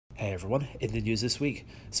Hey everyone, in the news this week,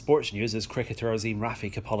 sports news as cricketer Azim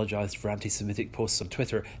Rafiq apologised for anti-Semitic posts on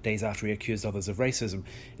Twitter days after he accused others of racism.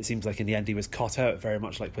 It seems like in the end he was caught out, very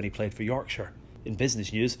much like when he played for Yorkshire. In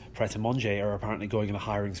business news, Pret a Manger are apparently going on a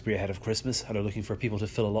hiring spree ahead of Christmas and are looking for people to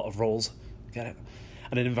fill a lot of roles. Get it?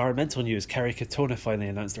 And in environmental news, Kerry Katona finally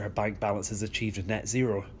announced that her bank balance has achieved net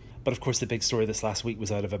zero. But of course the big story this last week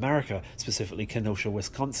was out of America, specifically Kenosha,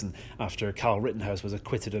 Wisconsin, after Kyle Rittenhouse was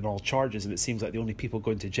acquitted on all charges, and it seems like the only people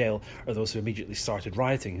going to jail are those who immediately started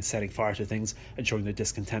rioting and setting fire to things and showing their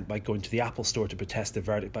discontent by going to the Apple store to protest the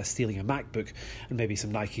verdict by stealing a MacBook and maybe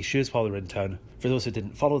some Nike shoes while they were in town. For those who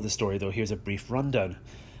didn't follow the story though, here's a brief rundown.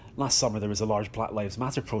 Last summer there was a large Black Lives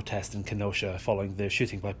Matter protest in Kenosha following the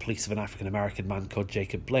shooting by police of an African-American man called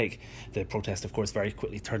Jacob Blake. The protest of course very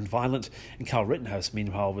quickly turned violent, and Kyle Rittenhouse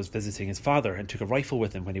meanwhile was visiting his father and took a rifle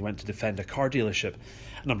with him when he went to defend a car dealership.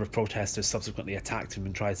 A number of protesters subsequently attacked him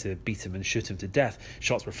and tried to beat him and shoot him to death.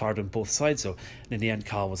 Shots were fired on both sides though, and in the end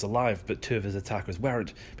Kyle was alive, but two of his attackers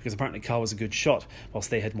weren't, because apparently Kyle was a good shot, whilst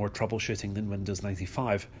they had more troubleshooting than Windows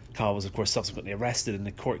 95. Kyle was of course subsequently arrested, and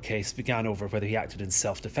the court case began over whether he acted in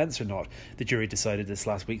self-defence or not. The jury decided this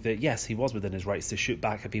last week that yes, he was within his rights to shoot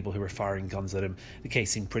back at people who were firing guns at him. The case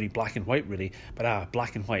seemed pretty black and white really, but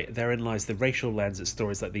black and white, therein lies the racial lens that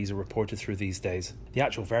stories like these are reported through these days. The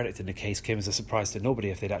actual verdict in the case came as a surprise to nobody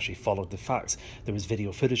if they'd actually followed the facts. There was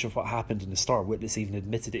video footage of what happened, and the star witness even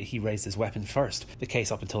admitted that he raised his weapon first. The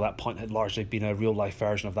case up until that point had largely been a real life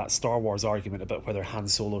version of that Star Wars argument about whether Han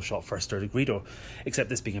Solo shot first or the Greedo. Except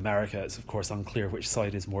this being America, it's of course unclear which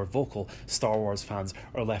side is more vocal, Star Wars fans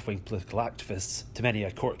or left-wing political activists. To many,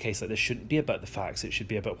 a court case like this shouldn't be about the facts, it should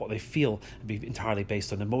be about what they feel and be entirely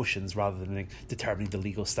based on emotions rather than determining the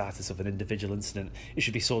legal status of an individual incident. It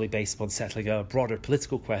should be solely based upon settling a broader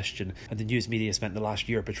political question, and the news media spent the last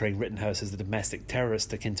year portraying Rittenhouse as a domestic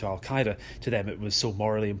terrorist akin to Al-Qaeda. To them it was so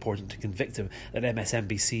morally important to convict him that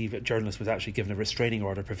MSNBC journalist was actually given a restraining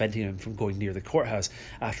order preventing him from going near the courthouse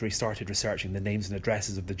after he started researching the names and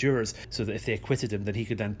addresses of the jurors, so that if they acquitted him then he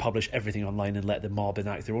could then publish everything online and let the mob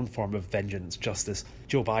enact their own form of vengeance justice.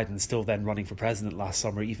 Joe Biden, still then running for president last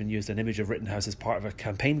summer, even used an image of Rittenhouse as part of a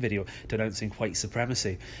campaign video denouncing white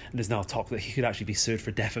supremacy, and there's now talk that he could actually be sued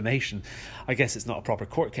for defamation. I guess it's not a proper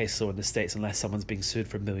court case so in the States unless someone's being sued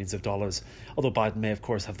for millions of dollars. Although Biden may of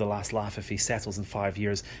course have the last laugh if he settles in 5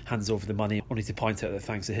 years, hands over the money, only to point out that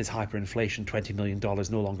thanks to his hyperinflation $20 million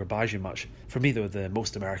no longer buys you much. For me though, the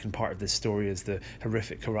most American part of this story is the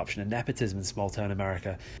horrific corruption and nepotism in small town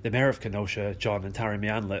America. The mayor of Kenosha, John and Terry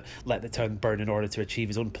Mianlet, let the town burn in order to achieve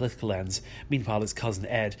his own political ends. Meanwhile his cousin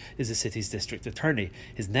Ed is the city's district attorney,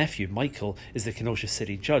 his nephew Michael is the Kenosha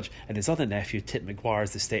city judge, and his other nephew Tit McGuire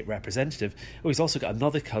is the state representative. Oh, he's also got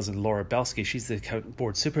another cousin, Laura Belsky, she's the accountant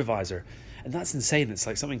board supervisor. And that's insane, it's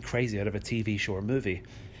like something crazy out of a TV show or movie.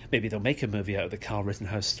 Maybe they'll make a movie out of the Kyle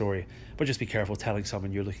Rittenhouse story, but just be careful telling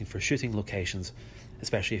someone you're looking for shooting locations,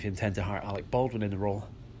 especially if you intend to hire Alec Baldwin in the role.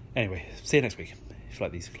 Anyway, see you next week. If you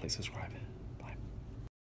like these, click subscribe.